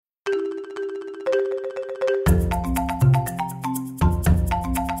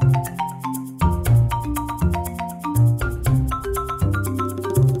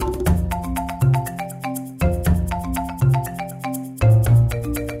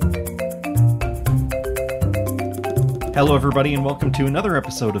Hello, everybody, and welcome to another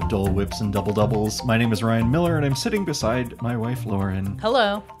episode of Dole Whips and Double Doubles. My name is Ryan Miller, and I'm sitting beside my wife, Lauren.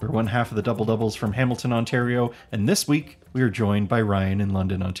 Hello. We're one half of the Double Doubles from Hamilton, Ontario, and this week we are joined by Ryan in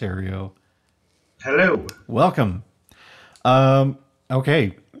London, Ontario. Hello. Welcome.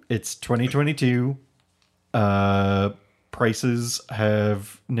 Okay, it's 2022. Prices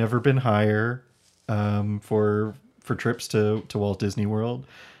have never been higher for trips to Walt Disney World,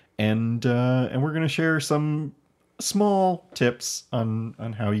 and we're going to share some small tips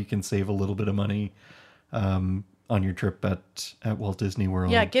on how you can save a little bit of money on your trip at Walt Disney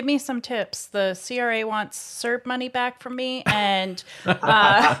World. Yeah, give me some tips. The CRA wants CERB money back from me, and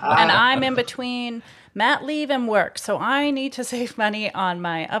I'm in between mat leave and work, so I need to save money on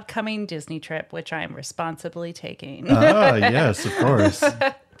my upcoming Disney trip, which I am responsibly taking. Yes, of course.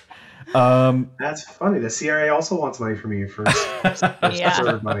 That's funny. The CRA also wants money from me for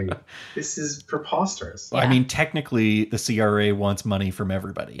CERB money. This is preposterous. Yeah. I mean, technically, the CRA wants money from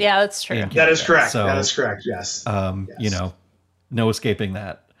everybody. Yeah, that's true. That is correct. So, that is correct. Yes. Yes. You know, no escaping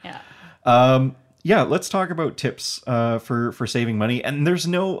that. Yeah. Yeah. Let's talk about tips for saving money. And there's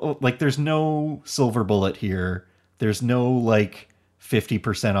no silver bullet here. There's no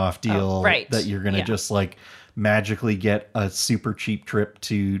 50% off deal that you're gonna just magically get a super cheap trip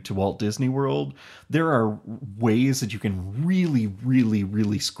to Walt Disney World. There are ways that you can really, really,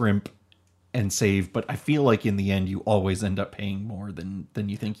 really scrimp and save, but I feel like in the end you always end up paying more than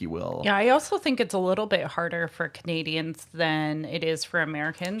you think you will. Yeah, I also think it's a little bit harder for Canadians than it is for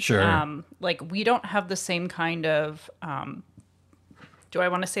Americans. Sure. We don't have the same kind of do I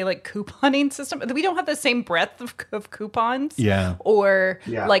want to say couponing system? We don't have the same breadth of coupons. Yeah. Or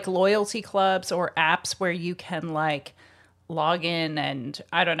loyalty clubs or apps where you can log in and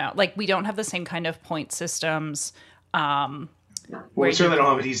I don't know. We don't have the same kind of point systems. We certainly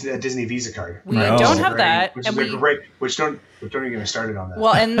don't have a Disney Visa card. We don't have that. Which is great. Which don't even get me started on that.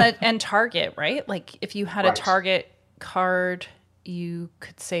 Well, and Target, right? If you had a Target card, you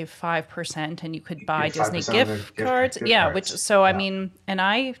could save 5% and you could buy Disney gift cards. I mean, and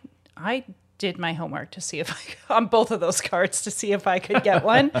I did my homework to see if on both of those cards to see if I could get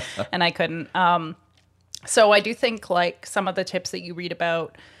one, and I couldn't. So I do think some of the tips that you read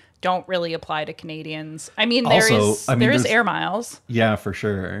about don't really apply to Canadians. I mean, there is air miles. Yeah, for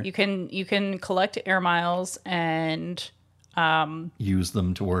sure. You can collect air miles and use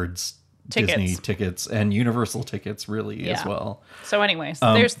them towards Disney tickets and Universal tickets as well. So anyways,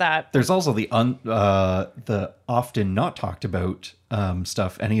 there's that. There's also the often not talked about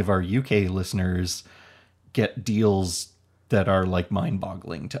stuff. Any of our UK listeners get deals that are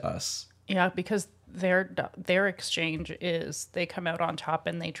mind-boggling to us. Yeah, because their exchange is they come out on top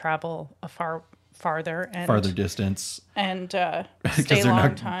and they travel a farther distance and stay a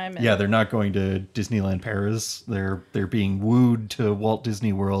long time. Yeah, they're not going to Disneyland Paris. They're being wooed to Walt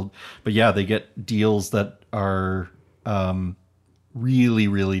Disney World. But yeah, they get deals that are really,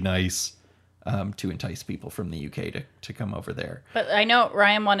 really nice to entice people from the UK to come over there. But I know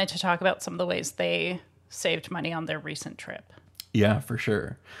Ryan wanted to talk about some of the ways they saved money on their recent trip. Yeah, for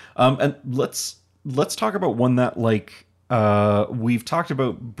sure. And let's talk about one that we've talked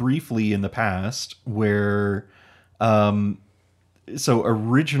about briefly in the past, where so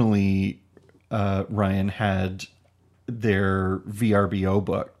originally Ryan had their VRBO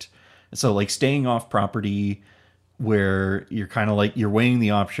booked. So staying off property, where you're kind of you're weighing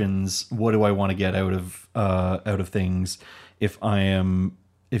the options. What do I want to get out of things? If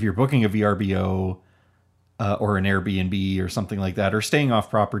you're booking a VRBO or an Airbnb or something like that, or staying off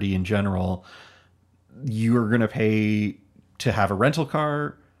property in general, you're going to pay to have a rental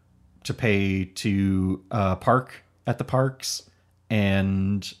car, to pay to park at the parks,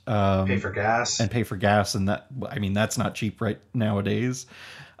 and pay for gas. And that's not cheap right nowadays.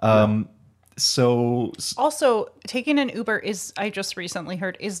 So also taking an Uber I just recently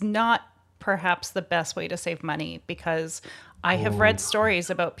heard, is not perhaps the best way to save money, because I have read stories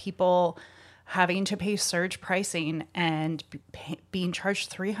about people having to pay surge pricing and being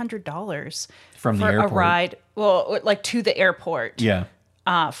charged $300 from the for airport. A ride. Well, to the airport. Yeah.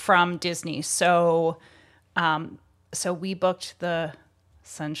 From Disney. So we booked the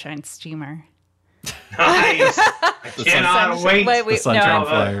Sunshine Steamer. Nice. I cannot wait. The Sunshine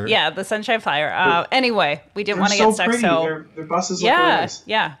Flyer. Yeah, the Sunshine Flyer. Anyway, we didn't want to get stuck. Pretty. So their buses look nice.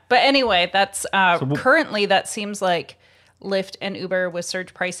 Yeah. But anyway, that's currently that seems like Lyft and Uber with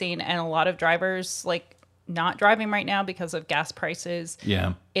surge pricing, and a lot of drivers not driving right now because of gas prices.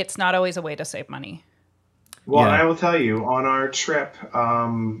 Yeah, it's not always a way to save money. Well, I will tell you, on our trip,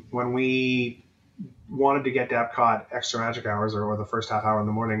 when we wanted to get to Epcot extra magic hours or the first half hour in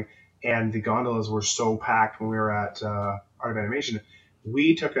the morning, and the gondolas were so packed when we were at Art of Animation,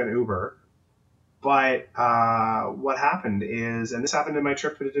 we took an Uber. But what happened is, and this happened in my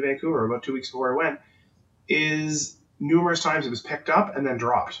trip to Vancouver about 2 weeks before I went, is numerous times it was picked up and then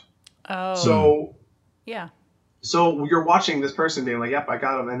dropped. Oh. So yeah. So you're watching this person being like, "Yep, I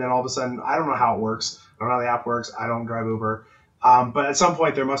got him," and then all of a sudden, I don't know how it works. I don't know how the app works. I don't drive Uber, but at some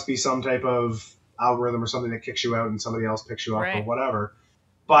point there must be some type of algorithm or something that kicks you out and somebody else picks you up or whatever.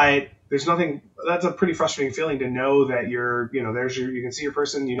 But there's nothing. That's a pretty frustrating feeling to know that you can see your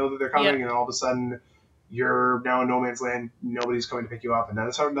person, you know that they're coming, and all of a sudden you're now in no man's land. Nobody's coming to pick you up, and then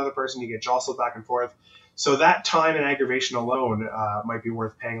it's another person. You get jostled back and forth. So that time and aggravation alone might be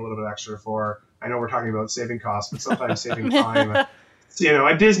worth paying a little bit extra for. I know we're talking about saving costs, but sometimes saving time,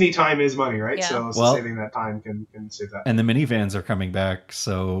 at Disney, time is money, right? Yeah. So saving that time can save that. And the minivans are coming back,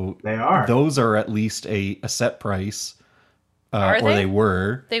 so they are. Those are at least a set price. Are they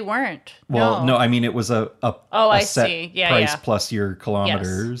were. They weren't. Well, no, I mean it was a set price plus your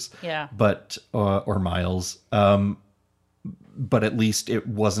kilometers. Yes. Yeah. But or miles. But at least it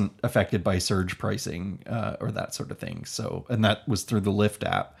wasn't affected by surge pricing or that sort of thing. So, and that was through the Lyft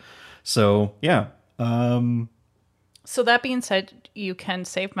app. So, yeah. So that being said, you can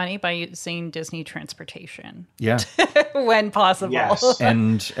save money by using Disney transportation. Yeah. When possible. Yes.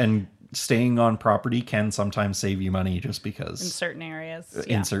 And staying on property can sometimes save you money just because. In certain areas.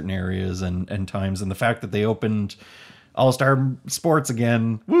 In certain areas and times. And the fact that they opened All-Star Sports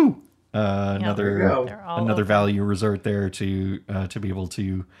again. Woo! Another value resort there to be able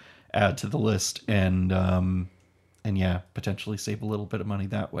to add to the list and potentially save a little bit of money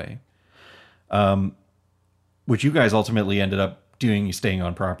that way. Which you guys ultimately ended up doing, staying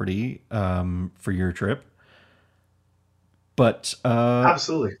on property for your trip. But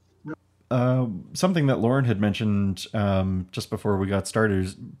absolutely. Something that Lauren had mentioned just before we got started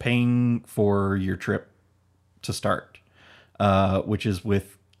is paying for your trip to start, which is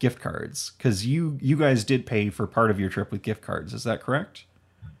with gift cards, because you guys did pay for part of your trip with gift cards. Is that correct?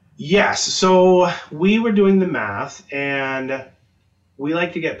 Yes. So we were doing the math, and we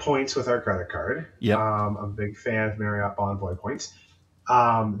like to get points with our credit card. Yep. I'm a big fan of Marriott Bonvoy points.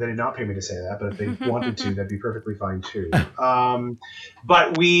 They did not pay me to say that, but if they wanted to, that'd be perfectly fine too.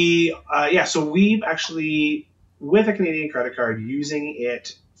 But so we actually, with a Canadian credit card, using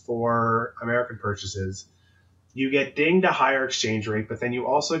it for American purchases, you get dinged a higher exchange rate, but then you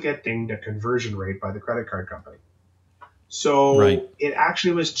also get dinged a conversion rate by the credit card company. So It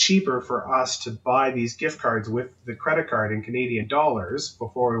actually was cheaper for us to buy these gift cards with the credit card in Canadian dollars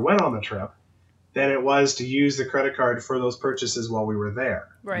before we went on the trip than it was to use the credit card for those purchases while we were there.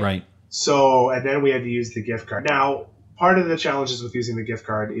 Right. So, and then we had to use the gift card. Now, part of the challenges with using the gift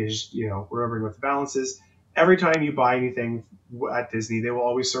card is, remembering what the balance is. Every time you buy anything at Disney, they will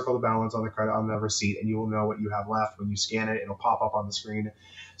always circle the balance on the receipt, and you will know what you have left. When you scan it, it'll pop up on the screen.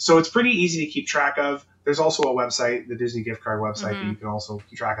 So it's pretty easy to keep track of. There's also a website, the Disney gift card website, that you can also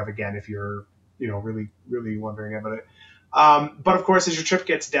keep track of again if you're, really, really wondering about it. But of course, as your trip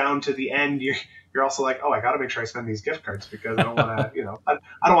gets down to the end, you're also like, oh, I got to make sure I spend these gift cards because I don't want to,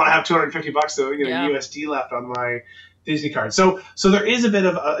 I don't want to have $250 of USD left on my Disney card. So there is a bit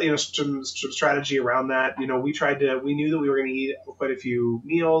of some strategy around that. We knew that we were going to eat quite a few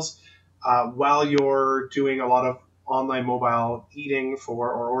meals while you're doing a lot of online mobile eating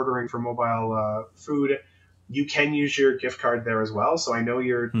or ordering for mobile food. You can use your gift card there as well. So I know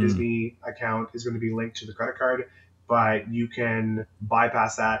your Disney account is going to be linked to the credit card, but you can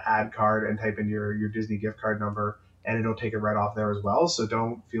bypass that, add card, and type in your Disney gift card number, and it'll take it right off there as well. So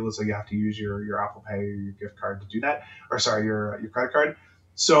don't feel as though you have to use your Apple Pay or your gift card to do that, your credit card.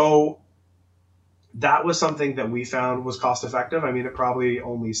 So that was something that we found was cost effective. I mean, it probably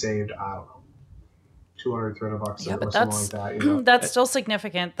only saved, I don't know, $200, $300 or something like that. That's still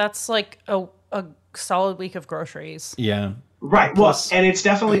significant. That's like a solid week of groceries. Yeah. Right. Plus, and it's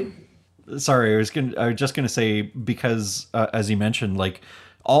definitely. Sorry, I was just gonna say, because as you mentioned,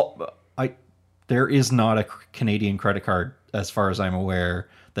 there is not a Canadian credit card, as far as I'm aware,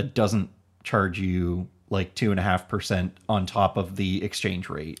 that doesn't charge you like 2.5% on top of the exchange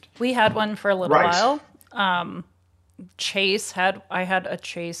rate. We had one for a little while. I had a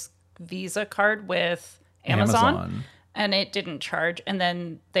Chase Visa card with Amazon, and it didn't charge, and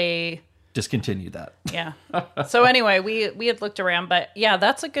then they discontinued that. Yeah. So anyway, we had looked around, but yeah,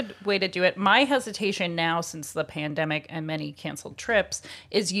 that's a good way to do it. My hesitation now, since the pandemic and many canceled trips,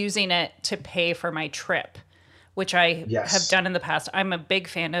 is using it to pay for my trip, which I have done in the past. I'm a big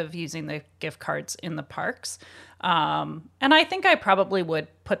fan of using the gift cards in the parks. And I think I probably would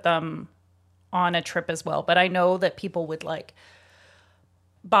put them on a trip as well, but I know that people would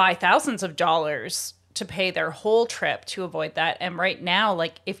buy thousands of dollars to pay their whole trip to avoid that. And right now,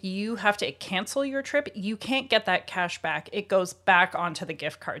 like if you have to cancel your trip, you can't get that cash back. It goes back onto the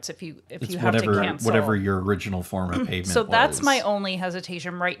gift cards if you have to cancel. Whatever your original form of payment so that's my only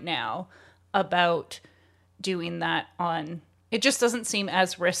hesitation right now about doing that on. It just doesn't seem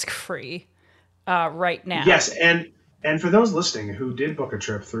as risk-free right now. Yes, and for those listening who did book a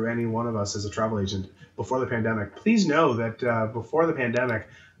trip through any one of us as a travel agent before the pandemic, please know that before the pandemic,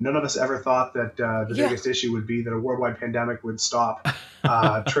 none of us ever thought that the biggest issue would be that a worldwide pandemic would stop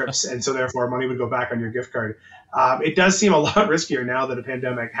trips, and so therefore money would go back on your gift card. It does seem a lot riskier now that a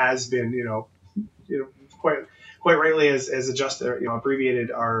pandemic has been, quite rightly has adjusted,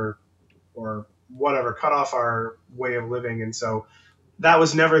 abbreviated our or whatever, cut off our way of living, and so that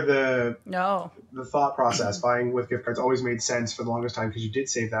was never the thought process. Buying with gift cards always made sense for the longest time because you did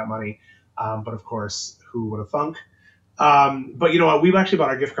save that money. But of course, who would have thunk? But you know what? We actually bought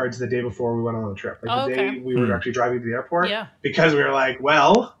our gift cards the day before we went on the trip. Like the day we were actually driving to the airport. Yeah. Because we were like,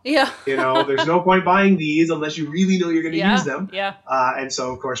 well, there's no point buying these unless you really know you're going to use them. Yeah. And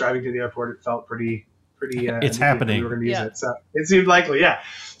so, of course, driving to the airport, it felt pretty. It's happening. We were going to use it, so it seemed likely. Yeah.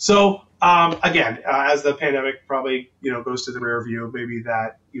 So again, as the pandemic probably goes to the rear view, maybe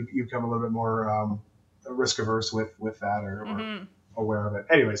that you become a little bit more risk averse with that or aware of it.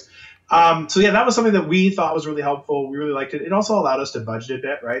 Anyways. So yeah, that was something that we thought was really helpful. We really liked it. It also allowed us to budget a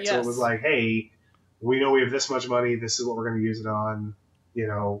bit, right? Yes. So it was like, hey, we know we have this much money. This is what we're going to use it on.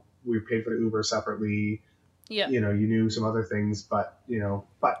 We paid for the Uber separately. Yeah. You knew some other things, but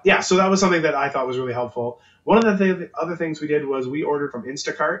yeah. So that was something that I thought was really helpful. One of the other things we did was we ordered from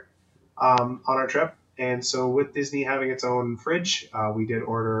Instacart on our trip, and so with Disney having its own fridge, we did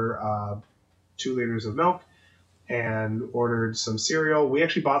order 2 liters of milk. And ordered some cereal. We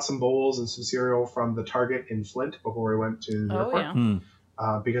actually bought some bowls and some cereal from the Target in Flint before we went to the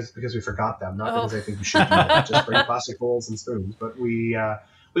airport. Because we forgot them, not because I think you should do that, just bring plastic bowls and spoons. But we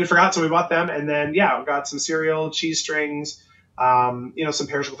forgot, so we bought them, and then we got some cereal, cheese strings, some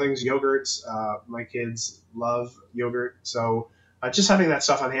perishable things, yogurts. My kids love yogurt, so just having that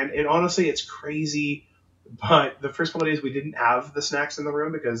stuff on hand. And honestly, it's crazy. But the first couple of days we didn't have the snacks in the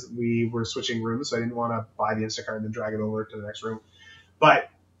room because we were switching rooms, so I didn't want to buy the Instacart and then drag it over to the next room. But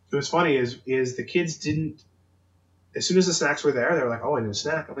it was funny is the kids didn't. As soon as the snacks were there, they were like, "Oh, I need a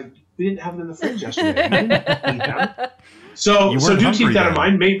snack." I'm like, "We didn't have them in the fridge yesterday. We didn't eat them." So do keep that in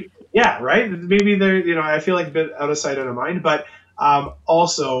mind. Maybe right. Maybe they're I feel like a bit out of sight, out of mind. But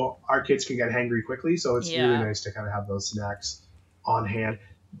also our kids can get hangry quickly, so it's really nice to kind of have those snacks on hand.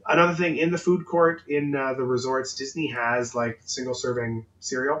 Another thing, in the food court in the resorts, Disney has like single serving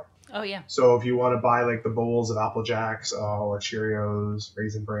cereal. Oh yeah. So if you want to buy like the bowls of Apple Jacks or Cheerios,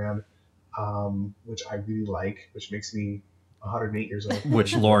 Raisin Bran, which I really like, which makes me 108 years old.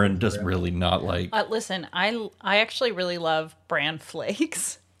 Which Lauren does really not like. Listen, I actually really love bran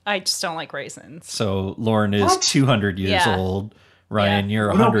flakes. I just don't like raisins. So Lauren is 200 years old. Ryan, you're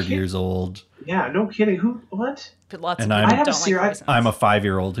 100 years old. Yeah, no kidding. Who? What? But lots of people don't like raisins. I'm a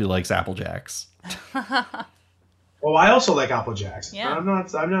 5-year-old who likes Apple Jacks. Well, I also like Apple Jacks. Yeah. I'm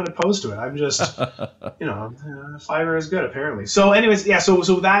not opposed to it. I'm just, fiber is good apparently. So, anyways,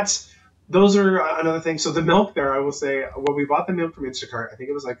 so those are another thing. So the milk there, I will say, when we bought the milk from Instacart, I think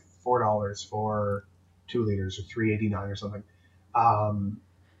it was like $4 for 2 liters or $3.89 or something.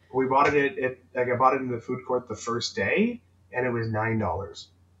 We bought it I bought it in the food court the first day, and it was $9.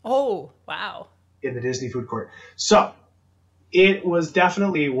 Oh, wow. In the Disney food court. So it was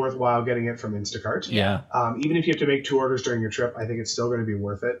definitely worthwhile getting it from Instacart. Yeah. Even if you have to make 2 orders during your trip, I think it's still going to be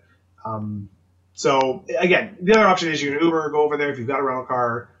worth it. So again, the other option is you can Uber or go over there if you've got a rental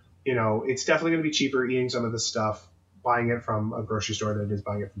car. It's definitely going to be cheaper eating some of this stuff, buying it from a grocery store than it is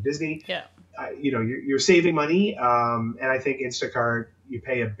buying it from Disney. Yeah. You're saving money. And I think Instacart, you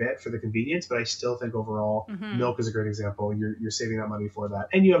pay a bit for the convenience, but I still think overall milk is a great example. You're saving that money for that,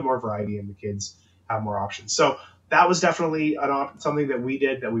 and you have more variety, and the kids have more options. So that was definitely something that we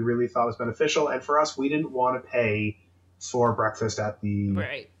did that we really thought was beneficial. And for us, we didn't want to pay for breakfast at the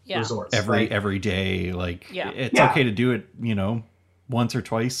resorts. Every day. It's okay to do it, once or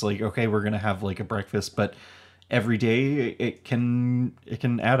twice. Like, okay, we're going to have like a breakfast, but every day it can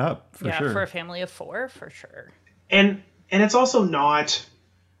add up for sure. Yeah, for a family of 4, for sure. And it's also not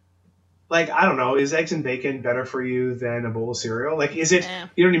like, I don't know, is eggs and bacon better for you than a bowl of cereal? Like, is it,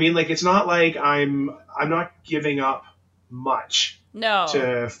 you know what I mean? Like, it's not like I'm not giving up much to not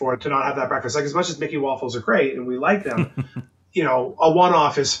have that breakfast. Like, as much as Mickey waffles are great and we like them, you know, a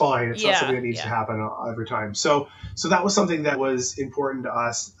one-off is fine. It's not something that needs to happen every time. So that was something that was important to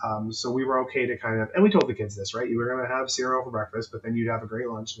us. So we were okay to kind of, and we told the kids this, right? You were going to have cereal for breakfast, but then you'd have a great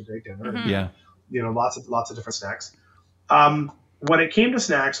lunch and a great dinner. Mm-hmm. Yeah. You know, lots of different snacks. When it came to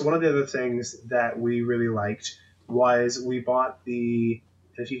snacks, one of the other things that we really liked was we bought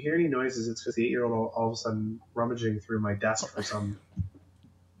if you hear any noises, it's because the 8-year-old all of a sudden rummaging through my desk for some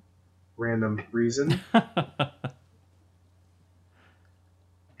random reason.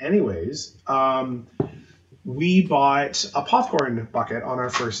 Anyways, we bought a popcorn bucket on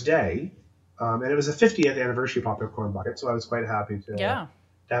our first day, and it was a 50th anniversary popcorn bucket, so I was quite happy to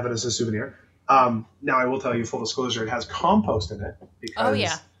have it as a souvenir. Now, I will tell you, full disclosure, it has compost in it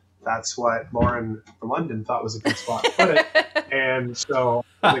because that's what Lauren from London thought was a good spot to put it, and so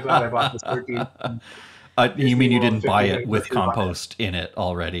I'm really glad I bought this 13. You mean you didn't buy it with compost in it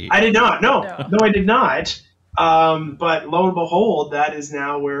already? I did not. No, I did not. But lo and behold, that is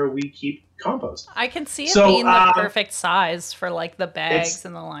now where we keep compost. I can see it being the perfect size for like the bags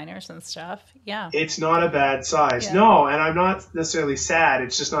and the liners and stuff. Yeah. It's not a bad size. Yeah. No, and I'm not necessarily sad.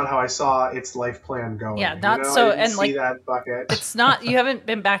 It's just not how I saw its life plan going. Yeah, not so. I didn't see that bucket. It's not. You haven't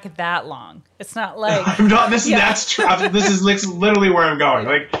been back that long. It's not like I'm not. That's true. This is literally where I'm going.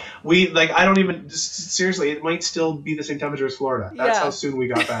 I don't even seriously. It might still be the same temperature as Florida. That's how soon we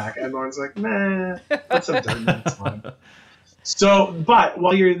got back. And Lauren's like, nah, put some dirt in. That's fine. So, but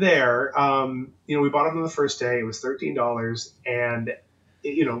while you're there, we bought it on the first day. It was $13, and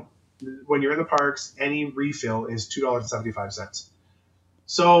when you're in the parks, any refill is $2.75.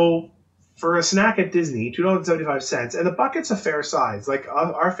 So, for a snack at Disney, $2.75, and the bucket's a fair size. Like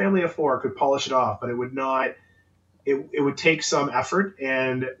our family of 4 could polish it off, but it would not. It would take some effort,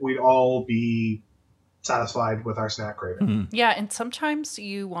 and we'd all be satisfied with our snack craving. Mm-hmm. Yeah, and sometimes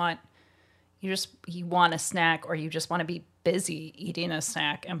you want a snack, or you just want to be busy eating a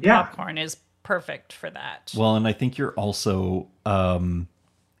snack, and popcorn is perfect for that. Well, and I think you're also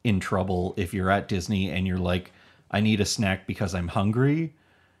in trouble if you're at Disney and you're like, I need a snack because I'm hungry.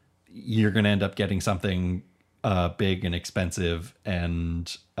 You're going to end up getting something big and expensive,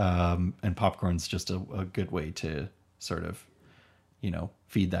 and popcorn's just a good way to sort of,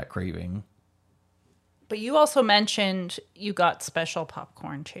 feed that craving. But you also mentioned you got special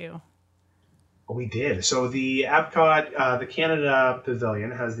popcorn too. We did. So the Epcot, the Canada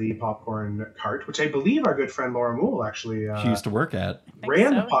Pavilion has the popcorn cart, which I believe our good friend Laura Moole actually she used to work at.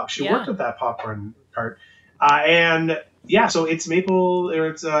 She worked at that popcorn cart, so it's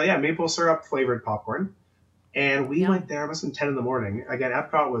maple syrup flavored popcorn, and we went there. It must have been 10 in the morning. Again,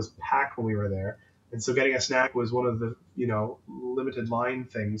 Epcot was packed when we were there, and so getting a snack was one of the limited line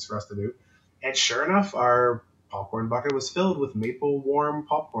things for us to do. And sure enough, our popcorn bucket was filled with maple warm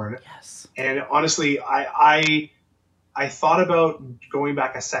popcorn. Yes. And honestly, I thought about going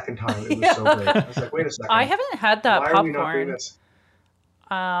back a second time. It was so great. I was like, wait a second. I haven't had that popcorn. Why are we not doing this?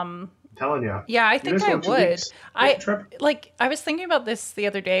 I'm telling you. Yeah, I think I would. I was thinking about this the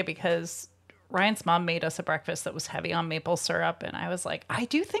other day because Ryan's mom made us a breakfast that was heavy on maple syrup, and I was like, I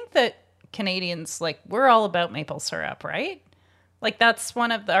do think that Canadians, we're all about maple syrup, right? Like that's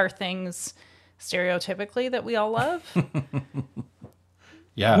one of our things stereotypically that we all love.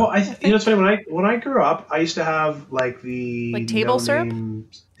 Yeah. Well, it's funny, when I grew up, I used to have the table syrup.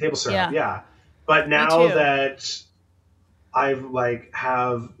 Table syrup, yeah. But now that I've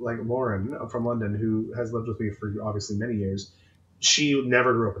have Lauren from London, who has lived with me for obviously many years, she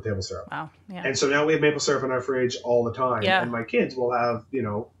never grew up with table syrup. Wow. Yeah. And so now we have maple syrup in our fridge all the time. Yeah. And my kids will have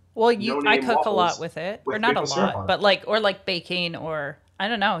Well, I cook a lot with it, or not a lot, but or baking, or I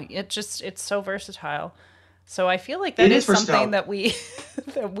don't know. It's so versatile. So I feel like that is something that we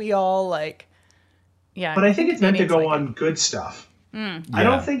all like. Yeah. But I think it's meant to go on good stuff. Yeah. I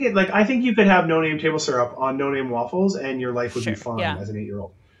don't think I think you could have no name table syrup on no name waffles and your life would be fine as an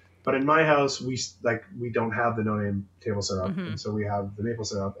 8-year-old. But in my house, we don't have the no name table syrup, and so we have the maple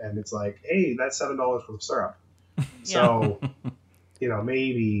syrup, and it's like, hey, that's $7 worth of syrup. So,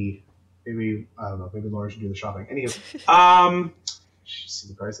 maybe I don't know, maybe Lauren should do the shopping. Anywho, see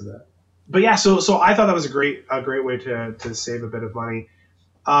the price of that. But yeah, so I thought that was a great way to save a bit of money.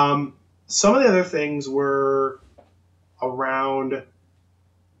 Some of the other things were around.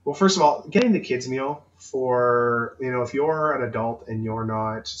 Well, first of all, getting the kids meal for if you're an adult and you're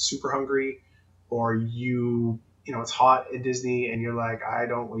not super hungry, or it's hot at Disney and you're like, I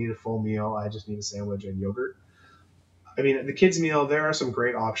don't need a full meal, I just need a sandwich and yogurt. I mean, the kids meal, there are some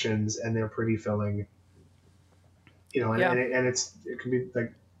great options and they're pretty filling. And it can be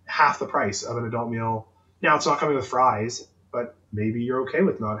half the price of an adult meal. Now it's not coming with fries, but maybe you're okay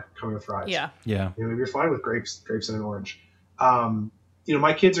with not coming with fries. Yeah. Yeah. Maybe you're fine with grapes and an orange.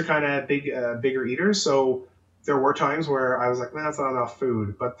 My kids are kind of bigger eaters, so there were times where I was like, "Man, that's not enough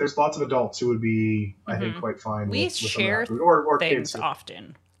food." But there's lots of adults who would be, I think, quite fine with some of that food, or things kids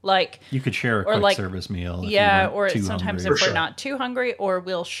often. Like you could share a quick service meal. Yeah, or sometimes if we're not too hungry, or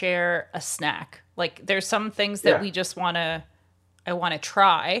we'll share a snack. Like there's some things that we just I want to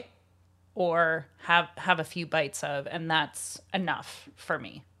try, or have a few bites of, and that's enough for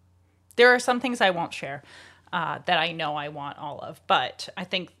me. There are some things I won't share that I know I want all of, but I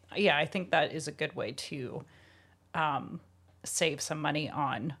think that is a good way to save some money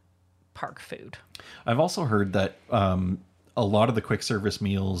on park food. I've also heard that a lot of the quick service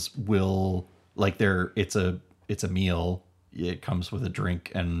meals will it's a meal. It comes with a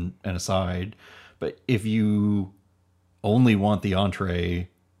drink and a side, but if you only want the entree,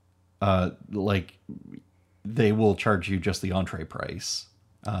 they will charge you just the entree price.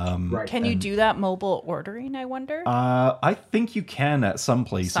 Right. Can you do that mobile ordering, I wonder? I think you can at some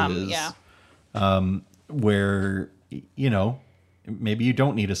places. Where, maybe you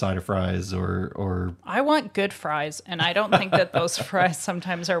don't need a side of fries or I want good fries, and I don't think that those fries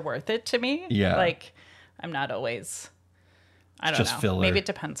sometimes are worth it to me. Yeah. Like, I'm not always, I don't know. Filler. Maybe it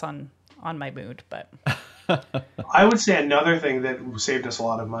depends on my mood, but. I would say another thing that saved us a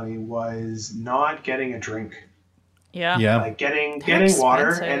lot of money was not getting a drink. Yeah. Like getting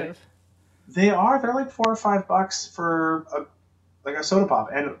water, and they're like $4 or $5 for a soda pop.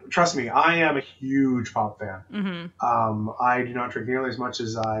 And trust me, I am a huge pop fan. Mm-hmm. I do not drink nearly as much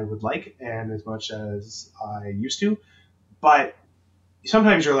as I would like and as much as I used to. But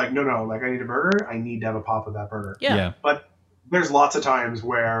sometimes you're like, no, like I need a burger. I need to have a pop of that burger. Yeah. But there's lots of times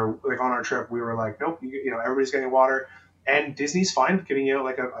where, like on our trip, we were like, nope, everybody's getting water. And Disney's fine with giving you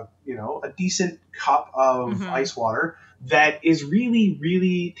like a decent cup of ice water that is really,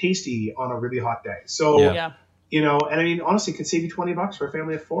 really tasty on a really hot day. So, and I mean, honestly, it could save you $20 for a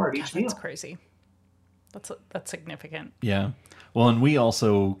family of 4 at each meal. That's crazy. That's significant. Yeah. Well, and we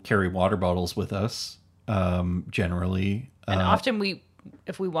also carry water bottles with us, generally. And often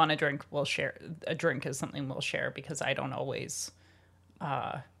if we want a drink, we'll share. A drink is something we'll share because I don't always.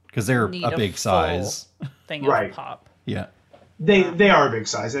 Because they're a big size thing of pop. Yeah. They are a big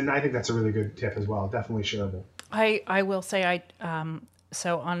size, and I think that's a really good tip as well. Definitely shareable. I will say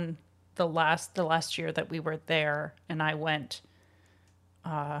so on the last year that we were there, and I went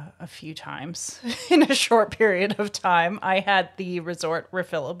a few times in a short period of time. I had the resort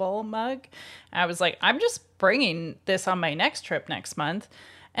refillable mug. I was like, I'm just bringing this on my next trip next month,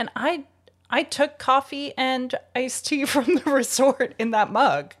 and I took coffee and iced tea from the resort in that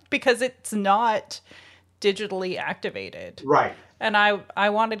mug because it's not digitally activated. Right. And I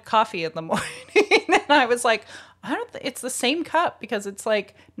wanted coffee in the morning. And I was like, it's the same cup because it's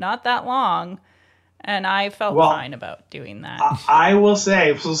like not that long. And I felt fine about doing that. I will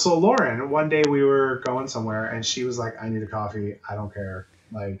say, so Lauren, one day we were going somewhere and she was like, I need a coffee. I don't care.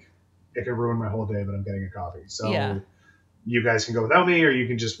 Like, it could ruin my whole day, but I'm getting a coffee. So you guys can go without me or you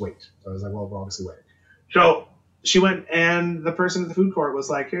can just wait. So I was like, well, we're obviously waiting. So she went, and the person at the food court was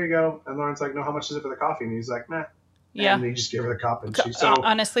like, here you go. And Lauren's like, no, how much is it for the coffee? And he's like, nah. Yeah. And they just gave her the cup. And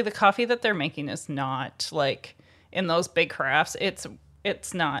honestly, the coffee that they're making is not like in those big carafes.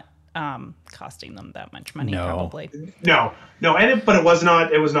 It's not costing them that much money, probably. No. But it was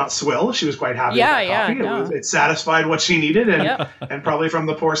not swill. She was quite happy with that coffee. It satisfied what she needed, and probably from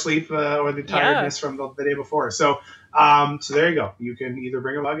the poor sleep or the tiredness from the day before. So there you go. You can either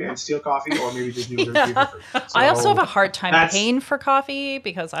bring a mug and steal coffee, or maybe just use it for free. So I also have a hard time paying for coffee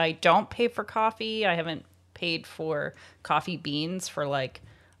because I don't pay for coffee. I haven't paid for coffee beans for like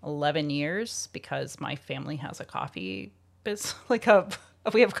 11 years because my family has a coffee business,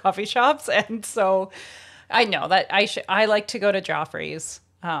 we have coffee shops, and so I know that I like to go to Joffrey's,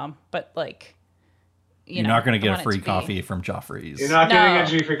 but like you're not going to get a free coffee from Joffrey's. You're not going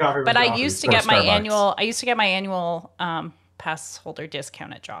to get free coffee from Joffrey's. But I used to get my annual pass holder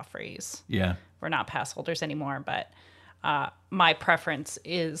discount at Joffrey's. Yeah, we're not pass holders anymore, but my preference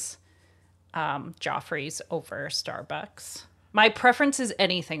is Joffrey's over Starbucks. My preference is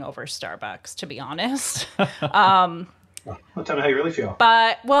anything over Starbucks, to be honest. Well, tell me how you really feel.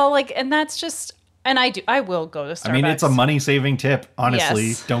 But and that's just, and I will go to Starbucks. I mean, it's a money-saving tip, honestly.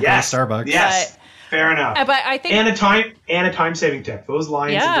 Yes. Don't go to Starbucks. Yes, fair enough. But I think, and a time-saving tip. Those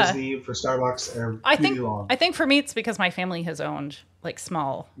lines at Disney for Starbucks are really long. I think for me, it's because my family has owned like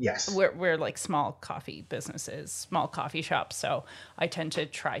small. Yes. We're like small coffee businesses, small coffee shops. So I tend to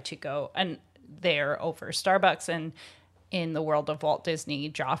try to go and there over Starbucks, and in the world of Walt Disney,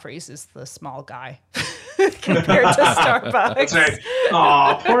 Joffrey's is the small guy compared to Starbucks. That's right.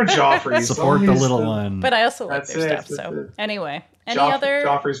 Oh, poor Joffrey. Support the little one. But I also like their stuff. Anyway, any other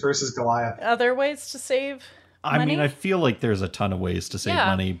Joffrey's versus Goliath? Other ways to save money? I mean, I feel like there's a ton of ways to save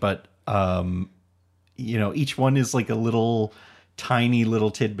money, but each one is like a little tiny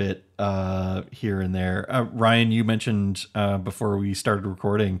little tidbit here and there. Ryan, you mentioned before we started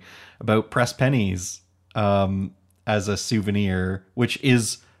recording about pressed pennies as a souvenir, which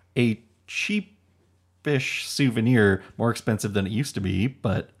is a cheapish souvenir, more expensive than it used to be,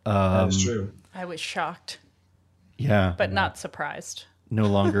 but that is true. I was shocked. Yeah. But not surprised. No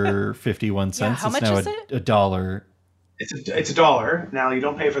longer 51 cents. How much is it? $1. It's $1. Now, you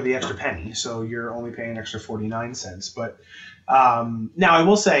don't pay for the extra penny, so you're only paying an extra 49 cents. But now I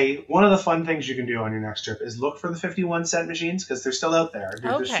will say, one of the fun things you can do on your next trip is look for the 51-cent machines, because they're still out there.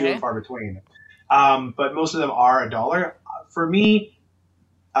 They're just few and far between. But most of them are $1. For me,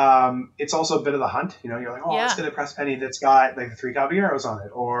 it's also a bit of the hunt. You're like, let's get a pressed penny that's got like the 3 Caballeros on it,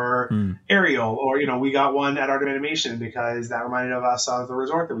 or Ariel, or we got one at Art of Animation because that reminded us of the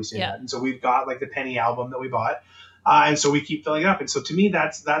resort that we stayed at, and so we've got like the penny album that we bought, and so we keep filling it up. And so to me,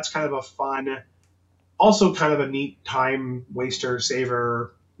 that's kind of a fun, also kind of a neat time waster,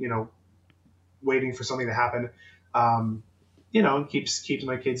 saver. Waiting for something to happen. Keeps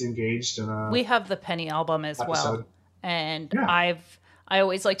my kids engaged. And we have the penny album as well, and I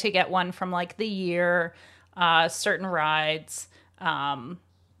always like to get one from like the year, certain rides.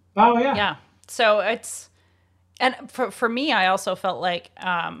 Yeah. So and for me, I also felt like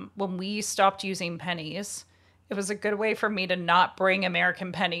when we stopped using pennies, it was a good way for me to not bring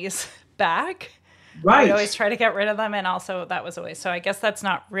American pennies back. Right. I always try to get rid of them, and also that was a waste. So I guess that's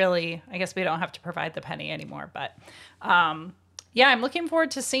not really. I guess we don't have to provide the penny anymore. But I'm looking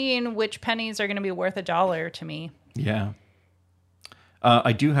forward to seeing which pennies are going to be worth $1 to me. Yeah.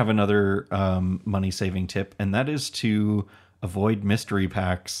 I do have another money-saving tip, and that is to avoid mystery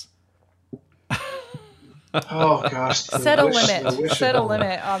packs. Oh, gosh. Set a limit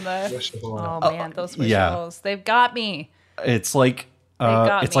on the... Oh, man, those wishables. They've got me. It's like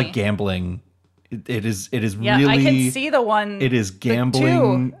like gambling. It is really... I can see the one... It is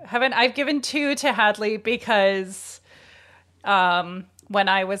gambling. I've given 2 to Hadley because when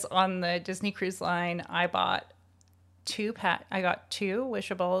I was on the Disney Cruise Line, I got 2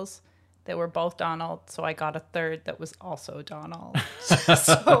 wishables that were both Donald, so I got a third that was also Donald.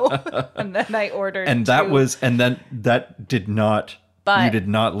 And then I ordered that did not, but you did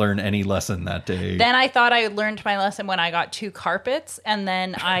not learn any lesson that day. Then I thought I learned my lesson when I got 2 carpets, and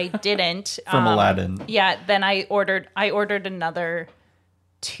then I didn't. From Aladdin. Yeah, then I ordered another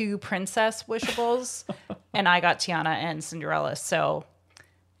 2 princess wishables, and I got Tiana and Cinderella, so...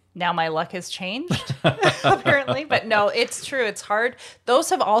 Now my luck has changed, apparently. But no, it's true. It's hard. Those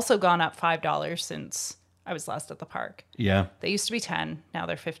have also gone up $5 since I was last at the park. Yeah. They used to be 10. Now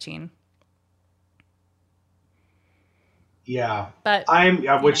they're 15. Yeah. But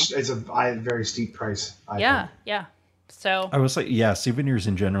which is a very steep price. I think. Yeah. So I was like, souvenirs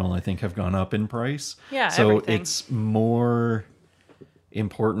in general, I think, have gone up in price. Yeah. So everything. It's more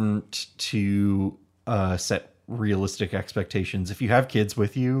important to set realistic expectations. If you have kids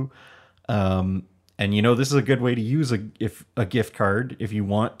with you, and this is a good way to use a gift card. If you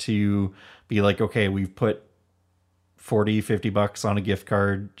want to be like, okay, we've put $40-$50 on a gift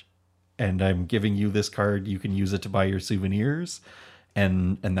card and I'm giving you this card, you can use it to buy your souvenirs,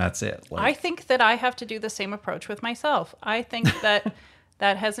 and that's it. I think that I have to do the same approach with myself. I think that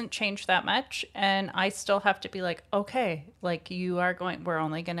that hasn't changed that much, and I still have to be like, okay, like we're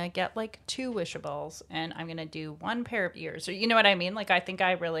only gonna get like 2 wishables, and I'm gonna do 1 pair of ears, or you know what I mean? Like, I think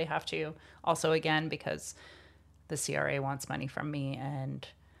I really have to also, again, because the CRA wants money from me and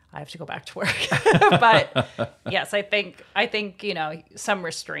I have to go back to work. But yes, I think some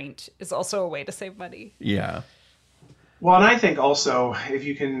restraint is also a way to save money. Yeah. Well, and I think also, if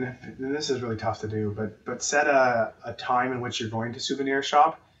you can, and this is really tough to do, but set a time in which you're going to souvenir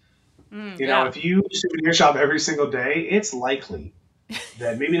shop. If you souvenir shop every single day, it's likely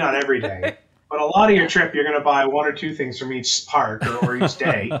that maybe not every day, but a lot of your trip, you're going to buy 1 or 2 things from each park or each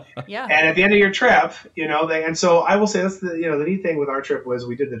day. Yeah. And at the end of your trip, and so I will say that's the neat thing with our trip was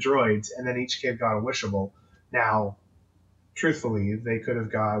we did the droids, and then each kid got a wishable. Now, truthfully, they could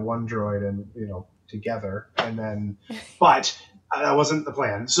have got 1 droid and, together, and then but that wasn't the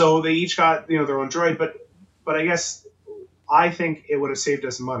plan, so they each got their own droid, but I think it would have saved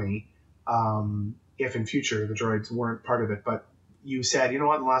us money if in future the droids weren't part of it, but you said,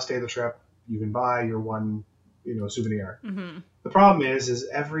 on the last day of the trip you can buy your 1 souvenir. Mm-hmm. The problem is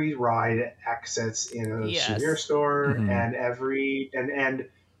every ride exits in a souvenir store, and and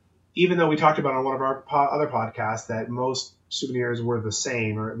even though we talked about on one of our other podcasts that most souvenirs were the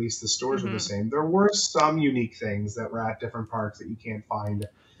same, or at least the stores were the same, there were some unique things that were at different parks that you can't find.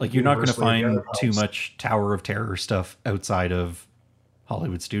 Like, you're not going to find too much Tower of Terror stuff outside of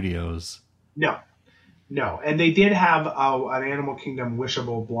Hollywood Studios. No, and they did have an Animal Kingdom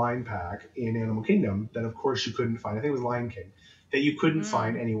wishable blind pack in Animal Kingdom that, of course, you couldn't find. I think it was Lion King, that you couldn't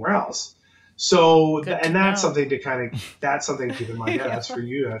find anywhere else. So, that's something to keep in mind. Yeah, that's for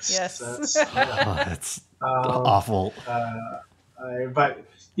you. That's awful. But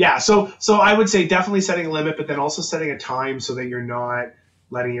yeah, so I would say definitely setting a limit, but then also setting a time so that you're not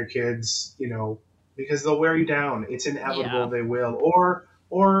letting your kids, because they'll wear you down. It's inevitable they will.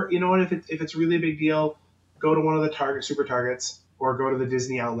 Or you know what, if it's really a big deal, go to one of the super Targets, or go to the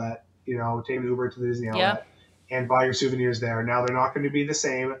Disney outlet, take an Uber to the Disney outlet and buy your souvenirs there. Now, they're not going to be the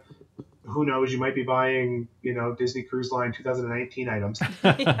same. Who knows? You might be buying, Disney Cruise Line 2019 items.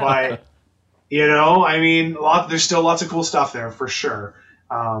 But, there's still lots of cool stuff there for sure.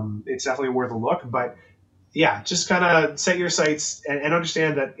 It's definitely worth a look. But, yeah, just kind of set your sights and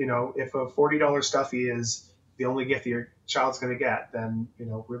understand that, if a $40 stuffy is the only gift that your child's going to get, then,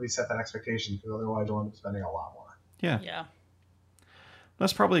 really set that expectation, because otherwise you'll end up spending a lot more. Yeah.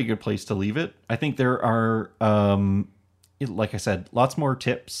 That's probably a good place to leave it. I think there are, like I said, lots more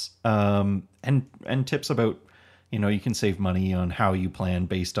tips, and tips about, you can save money on how you plan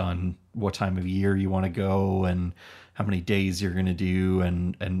based on what time of year you want to go and how many days you're going to do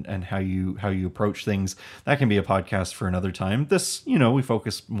and how you approach things. That can be a podcast for another time. This, we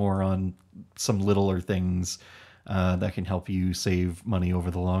focus more on some littler things that can help you save money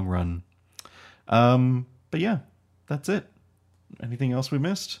over the long run. But yeah, that's it. Anything else we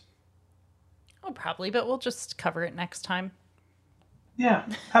missed? Oh, probably, but we'll just cover it next time. Yeah,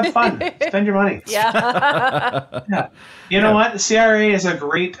 have fun. Spend your money. Yeah. Yeah. You know what? The CRA is a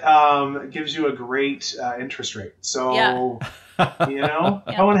great, gives you a great interest rate. So,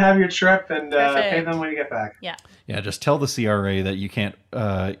 go and have your trip and pay them when you get back. Yeah. Yeah, just tell the CRA that you can't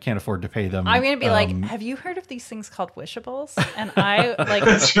afford to pay them. I'm going to be like, have you heard of these things called wishables? And I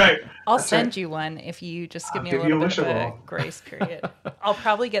That's right. I'll send you one if you just give me a little bit of a grace period. I'll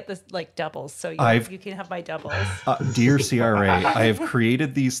probably get this doubles, so you can have my doubles. Dear CRA, I have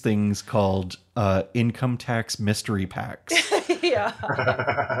created these things called income tax mystery packs.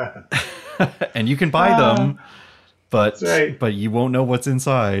 Yeah. And you can buy them, but you won't know what's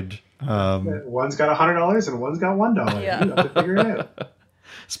inside. One's got $100 and one's got $1. Yeah. You have to figure it out.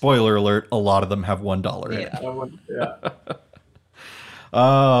 Spoiler alert, a lot of them have $1 in it.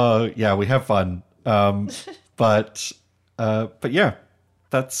 Yeah, we have fun. But yeah,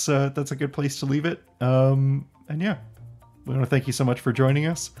 that's a good place to leave it. And yeah, we want to thank you so much for joining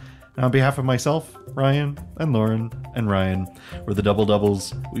us. And on behalf of myself, Ryan, and Lauren, and Ryan, we're the Double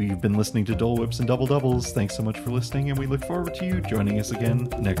Doubles. We've been listening to Dole Whips and Double Doubles. Thanks so much for listening, and we look forward to you joining us again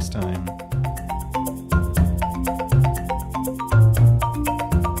next time.